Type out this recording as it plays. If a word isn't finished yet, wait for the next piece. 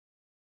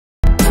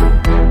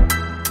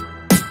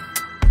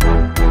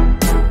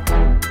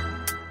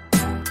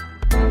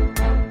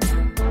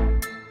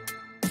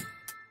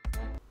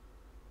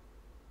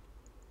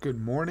Good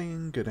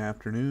morning, good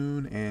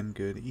afternoon, and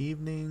good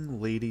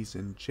evening, ladies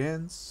and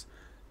gents.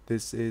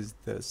 This is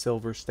the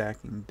Silver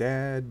Stacking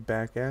Dad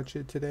back at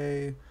you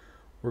today.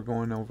 We're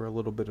going over a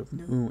little bit of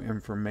new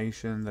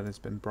information that has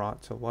been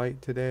brought to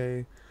light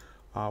today,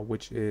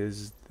 which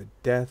is the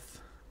death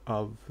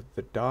of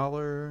the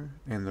dollar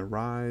and the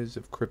rise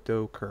of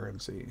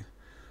cryptocurrency.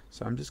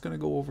 So I'm just going to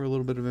go over a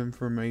little bit of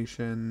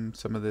information.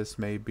 Some of this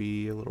may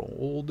be a little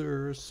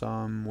older,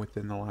 some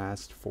within the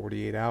last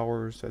 48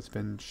 hours that's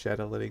been shed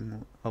a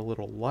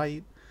little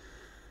light.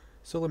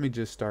 So let me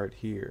just start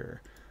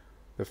here.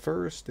 The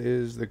first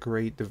is the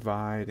great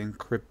divide in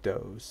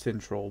crypto,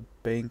 central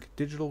bank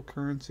digital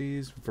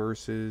currencies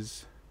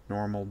versus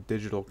normal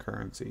digital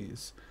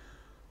currencies.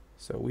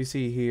 So we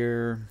see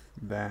here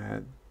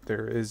that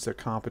there is a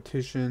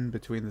competition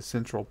between the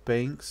central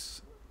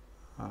banks,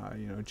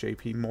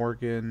 JP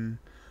Morgan,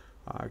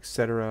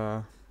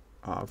 etc.,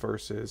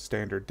 versus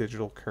standard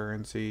digital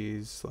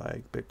currencies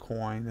like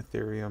Bitcoin,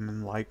 Ethereum,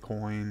 and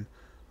Litecoin,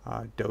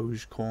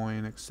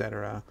 Dogecoin,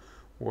 etc.,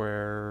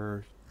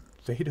 where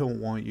they don't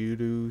want you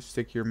to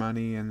stick your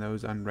money in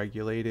those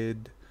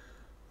unregulated,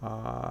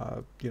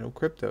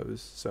 cryptos.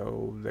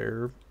 So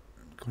they're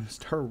going to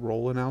start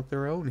rolling out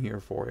their own here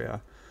for you.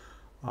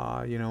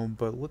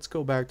 But let's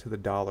go back to the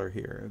dollar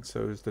here. And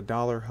so as the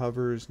dollar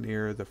hovers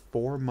near the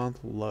 4-month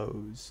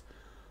lows,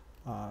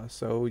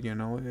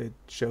 it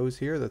shows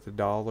here that the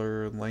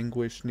dollar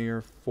languished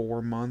near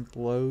 4-month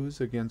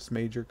lows against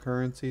major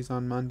currencies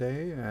on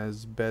Monday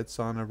as bets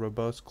on a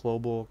robust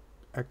global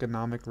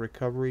economic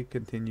recovery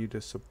continue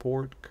to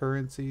support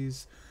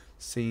currencies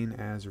seen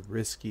as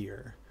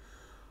riskier.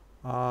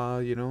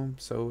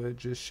 So it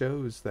just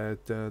shows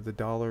that the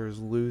dollar is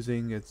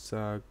losing its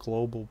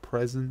global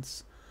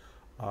presence,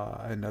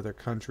 and other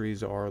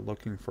countries are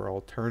looking for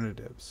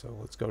alternatives. So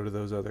let's go to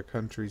those other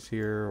countries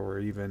here, or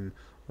even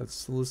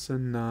let's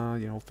listen.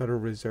 Federal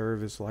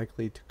Reserve is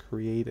likely to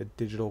create a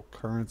digital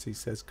currency,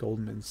 says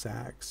Goldman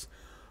Sachs.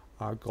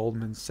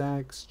 Goldman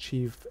Sachs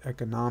chief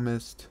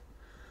economist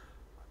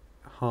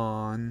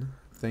Han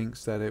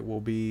thinks that it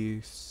will be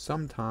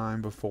some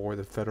time before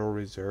the Federal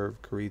Reserve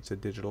creates a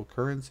digital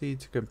currency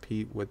to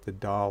compete with the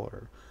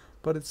dollar,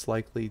 but it's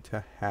likely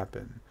to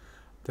happen.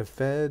 The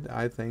Fed,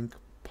 I think,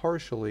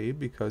 partially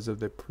because of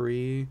the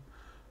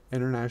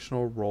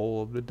pre-international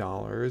role of the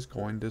dollar, is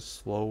going to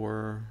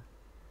slower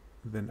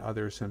than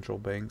other central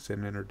banks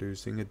in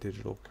introducing a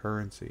digital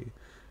currency.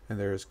 And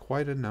there is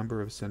quite a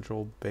number of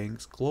central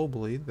banks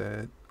globally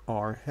that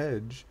are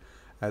hedged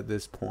at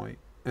this point.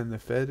 And the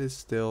Fed is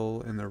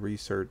still in the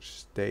research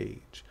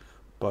stage.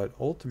 But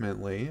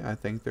ultimately, I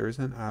think there's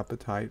an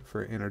appetite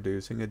for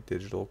introducing a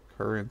digital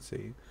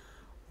currency.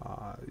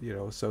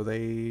 So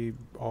they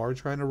are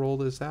trying to roll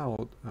this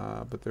out,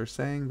 but they're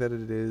saying that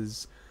it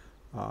is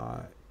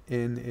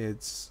in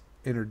its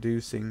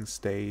introducing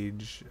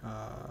stage,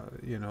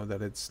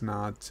 that it's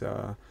not,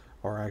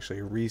 or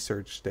actually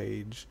research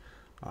stage.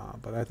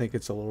 But I think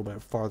it's a little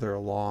bit farther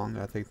along.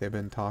 I think they've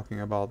been talking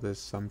about this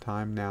some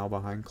time now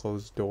behind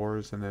closed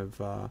doors and have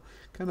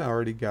kind of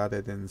already got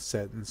it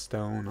set in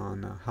stone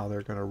on how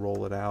they're going to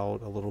roll it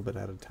out a little bit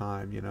at a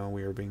time.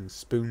 We are being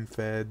spoon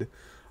fed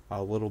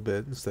a little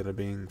bit instead of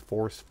being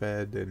force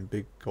fed in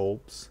big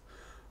gulps.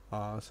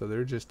 So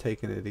they're just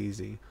taking it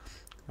easy.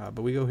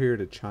 But we go here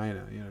to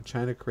China.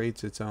 China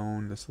creates its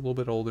own, this is a little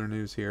bit older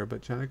news here,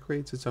 but China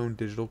creates its own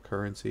digital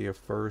currency, a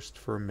first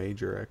for a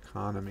major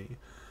economy.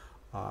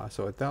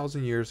 So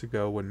 1,000 years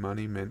ago, when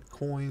money meant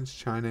coins,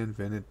 China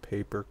invented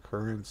paper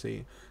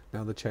currency.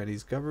 Now the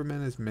Chinese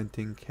government is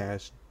minting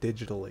cash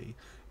digitally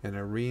in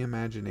a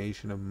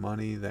reimagination of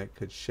money that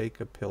could shake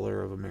a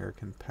pillar of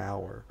American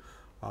power.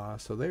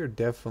 So they're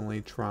definitely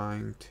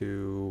trying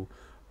to,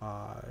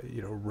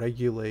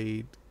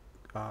 regulate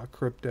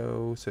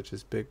crypto, such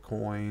as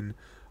Bitcoin,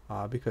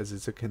 because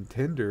it's a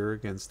contender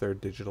against their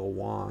digital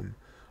yuan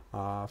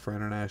for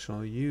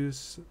international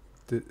use,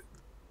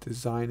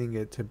 designing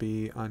it to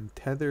be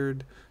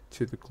untethered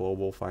to the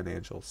global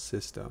financial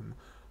system.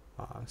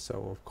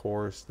 So, of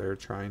course, they're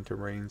trying to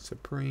reign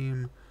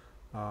supreme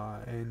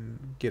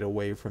and get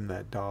away from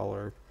that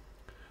dollar.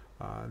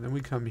 Then we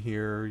come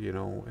here,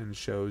 and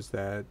shows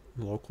that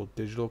local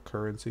digital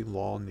currency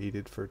law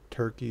needed for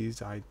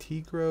Turkey's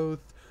IT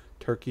growth.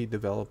 Turkey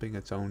developing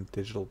its own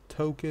digital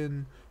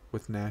token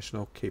with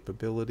national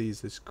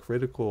capabilities is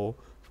critical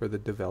for the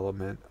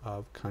development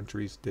of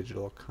country's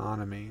digital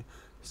economy.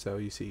 So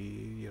you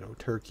see,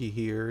 Turkey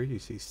here, you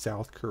see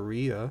South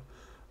Korea,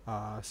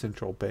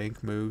 central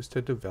bank moves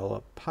to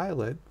develop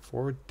pilot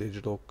for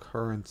digital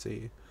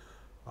currency.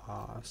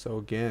 So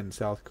again,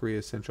 South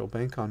Korea's central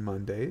bank on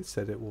Monday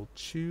said it will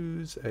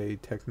choose a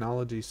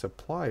technology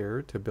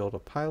supplier to build a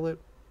pilot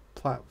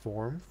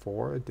platform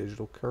for a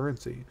digital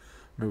currency,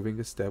 moving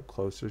a step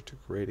closer to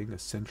creating a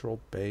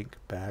central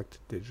bank-backed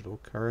digital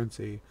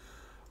currency.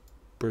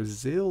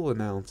 Brazil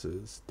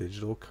announces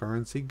digital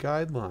currency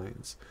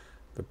guidelines.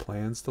 The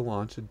plans to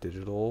launch a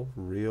digital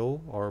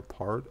real are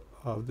part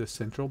of the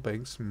central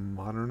bank's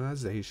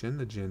modernization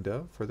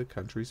agenda for the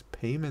country's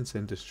payments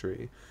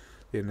industry.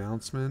 The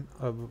announcement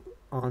of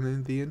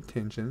on the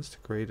intentions to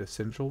create a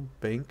central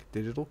bank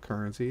digital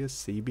currency, a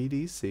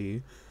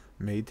CBDC,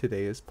 made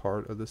today as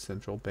part of the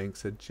central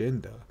bank's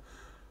agenda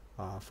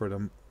for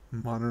the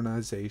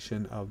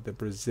modernization of the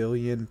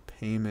Brazilian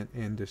payment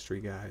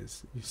industry,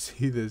 guys. You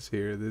see this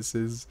here. This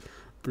is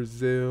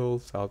Brazil,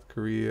 South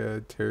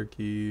Korea,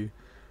 Turkey,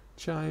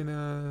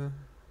 China,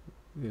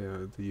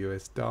 the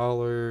US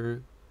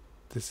dollar.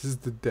 This is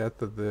the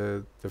death of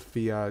the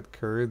fiat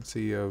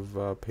currency of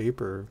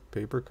paper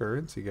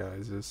currency,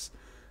 guys.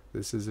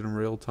 This is in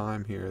real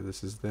time here.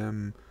 This is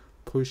them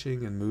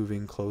pushing and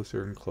moving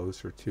closer and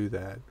closer to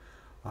that.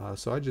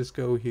 So I just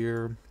go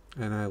here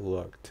and I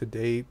look. To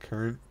date,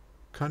 current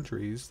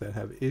countries that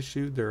have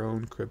issued their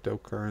own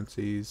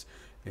cryptocurrencies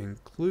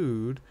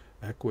include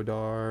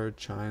Ecuador,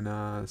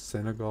 China,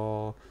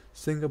 Senegal,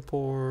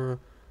 Singapore,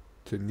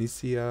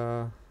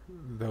 Tunisia,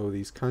 though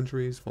these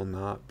countries will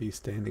not be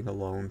standing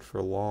alone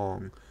for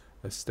long.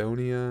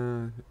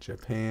 Estonia,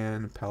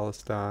 Japan,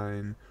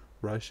 Palestine,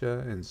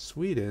 Russia, and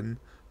Sweden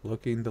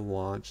looking to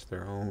launch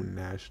their own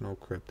national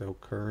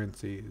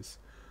cryptocurrencies.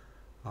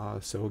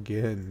 So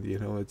again,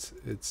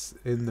 it's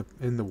in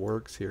the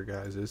works here,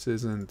 guys. This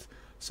isn't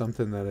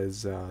something that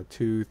is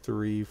 2,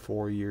 3,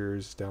 4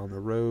 years down the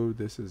road.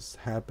 This is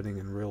happening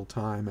in real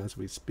time as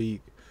we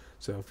speak.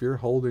 So if you're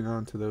holding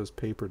on to those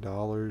paper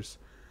dollars,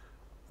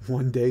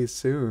 one day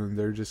soon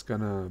they're just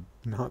gonna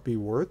not be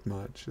worth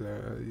much.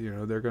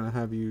 They're gonna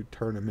have you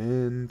turn them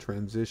in,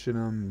 transition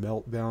them,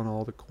 melt down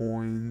all the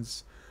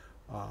coins,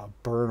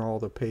 burn all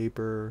the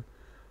paper.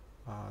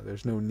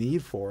 There's no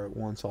need for it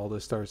once all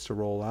this starts to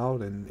roll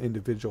out and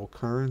individual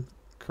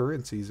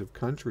currencies of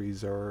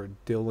countries are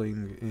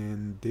dealing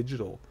in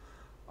digital.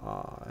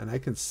 And I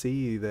can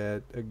see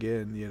that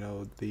again,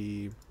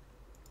 the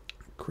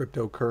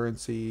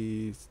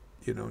cryptocurrency,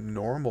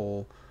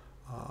 normal,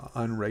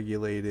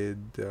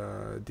 unregulated,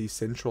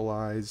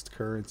 decentralized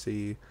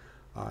currency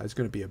is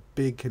going to be a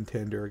big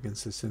contender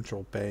against the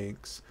central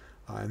banks.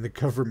 And the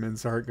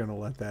governments aren't going to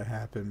let that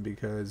happen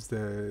because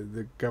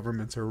the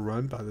governments are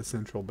run by the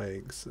central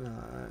banks,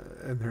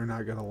 and they're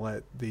not going to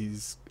let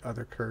these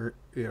other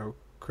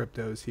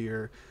cryptos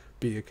here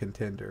be a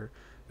contender.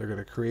 They're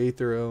going to create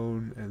their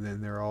own, and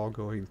then they're all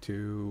going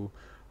to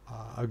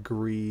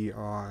agree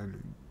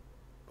on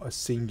a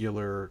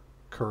singular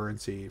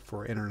currency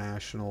for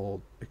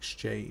international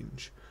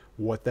exchange.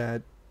 What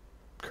that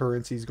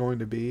currency is going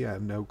to be, I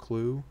have no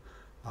clue,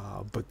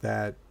 but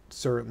that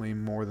certainly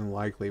more than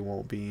likely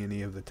won't be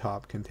any of the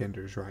top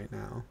contenders right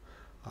now.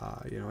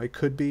 It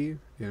could be,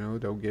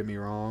 don't get me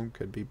wrong,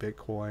 could be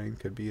Bitcoin,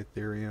 could be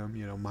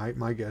Ethereum.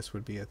 My guess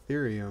would be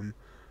Ethereum,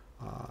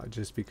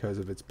 just because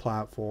of its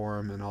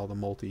platform and all the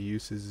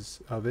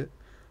multi-uses of it.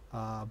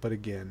 But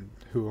again,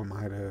 who am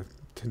I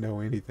to know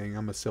anything?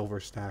 I'm a silver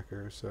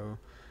stacker, so.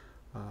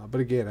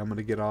 But again, I'm going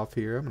to get off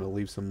here. I'm going to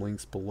leave some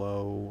links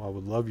below. I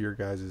would love your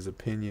guys'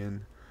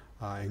 opinion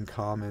in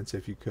comments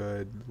if you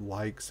could.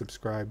 Like,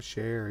 subscribe,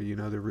 share. You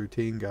know the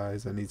routine,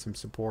 guys. I need some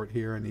support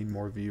here. I need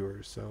more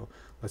viewers. So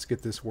let's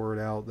get this word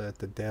out that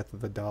the death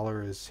of the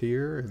dollar is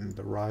here and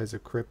the rise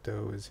of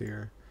crypto is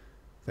here.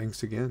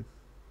 Thanks again.